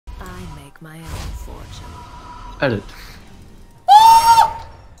my own fortune. Edit.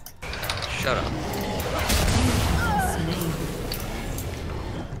 Shut up.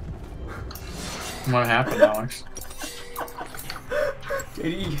 What happened, Alex?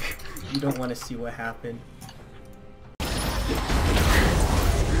 JD, you don't want to see what happened.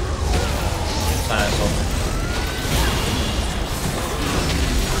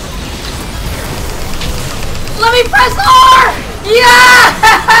 Let me press R!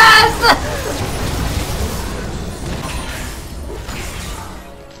 Yes!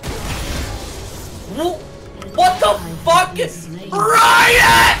 What the fuck?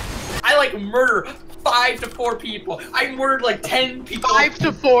 Riot! I like murder 5 to 4 people. I murdered like 10 people. 5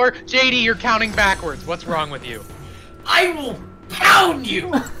 to 4? JD, you're counting backwards. What's wrong with you? I will pound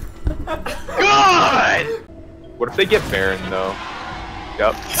you! God! What if they get Baron though?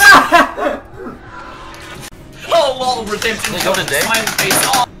 Yep. Oh, lol, redemption. Go today? Smiley face.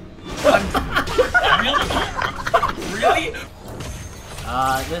 Oh. Really?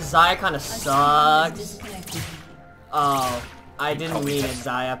 This Zaya kind of sucks. Oh, I didn't mean it,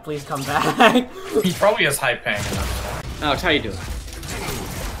 Zaya. Please come back. He probably has high paying. Alex, how you doing?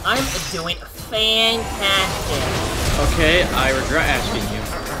 I'm doing fantastic. Okay, I regret asking you.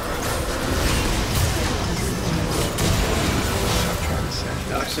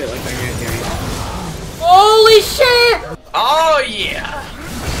 Alex, say it like I can't hear you. Holy shit! Oh, yeah.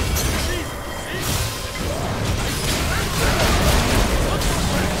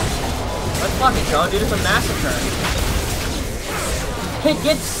 Let's fucking go, dude. It's a massacre. Hey,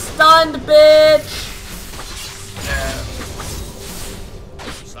 get stunned, bitch!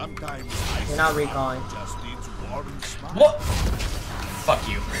 You're not recalling. What? Fuck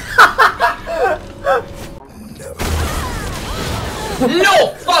you.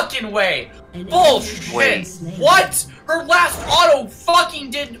 No fucking way! Bullshit! Wait. What? Her last auto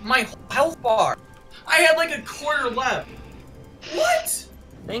fucking did my health bar. I had like a quarter left. What?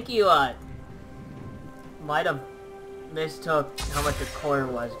 I think you, might have mistook how much your core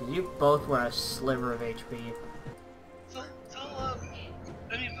was, because you both were a sliver of HP.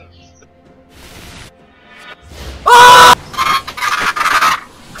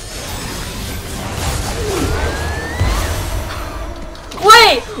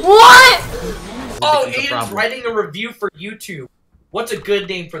 Wait! What?! Oh, Aiden's writing a review for YouTube. What's a good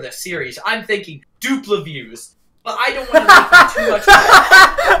name for the series? I'm thinking Dupla Views. But I don't want to make them too much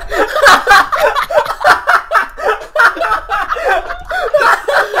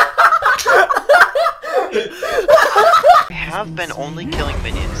I have been only killing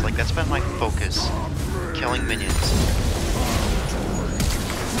minions, like that's been my focus. Killing minions.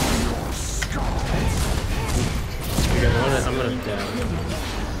 I'm gonna down.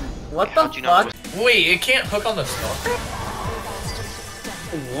 What the fuck? Wait, it can't hook on the stalker?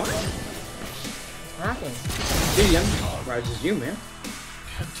 What? Hacking. Dude, Raj, it's you, man.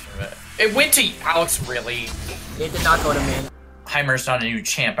 God damn it. It went to Alex, really. It did not go to me. Heimer's not a new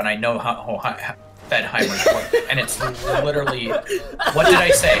champ, and I know how fed Heimer's work. And it's literally... What did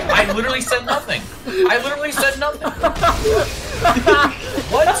I say? I literally said nothing. I literally said nothing.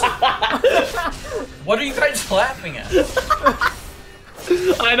 What? What are you guys laughing at?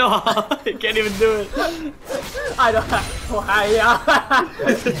 I know how. I can't even do it. I don't have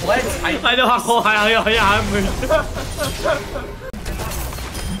What? I know how.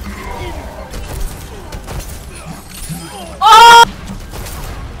 Oh!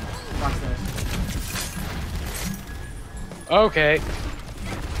 Okay.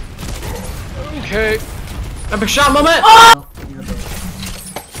 Okay. Epic shot moment! Oh!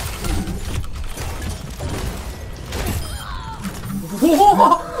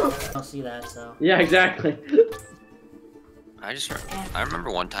 I'll see that, so. Yeah, exactly. I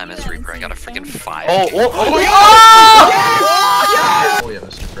remember one time as Reaper, I got a freaking 5. Oh yeah,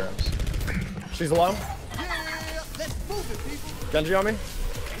 Mr. Krabs. She's alone. Genji on me.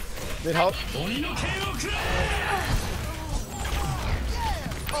 Need help?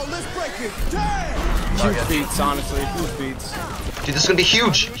 Oh, let's break it. Damn! Huge beats, honestly. Huge beats. Dude, this is gonna be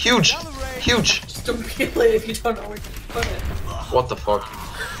huge! Huge! Huge! Just don't feel it if you don't know where to put it. What the fuck?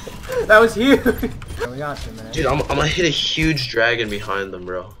 That was huge! We got you, man. Dude, I'm gonna hit a huge dragon behind them,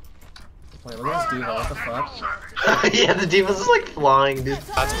 bro. Wait, look at this diva, what the fuck? Yeah, the diva's just like flying, dude.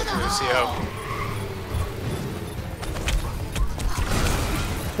 That's with Lucio.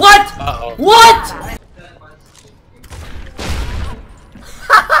 What?! Uh-oh. What?!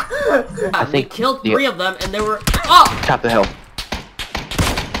 I think we killed 3 of them and they were- Oh! Top the hill.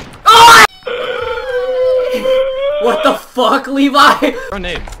 Oh! What the fuck, Levi?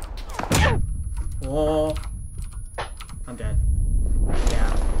 Grenade. Oh. I'm dead.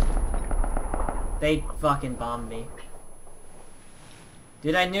 Yeah. They fucking bombed me.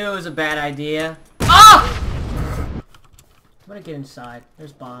 Dude, I knew it was a bad idea. Ah! I'm gonna get inside.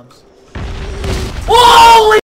 There's bombs. Holy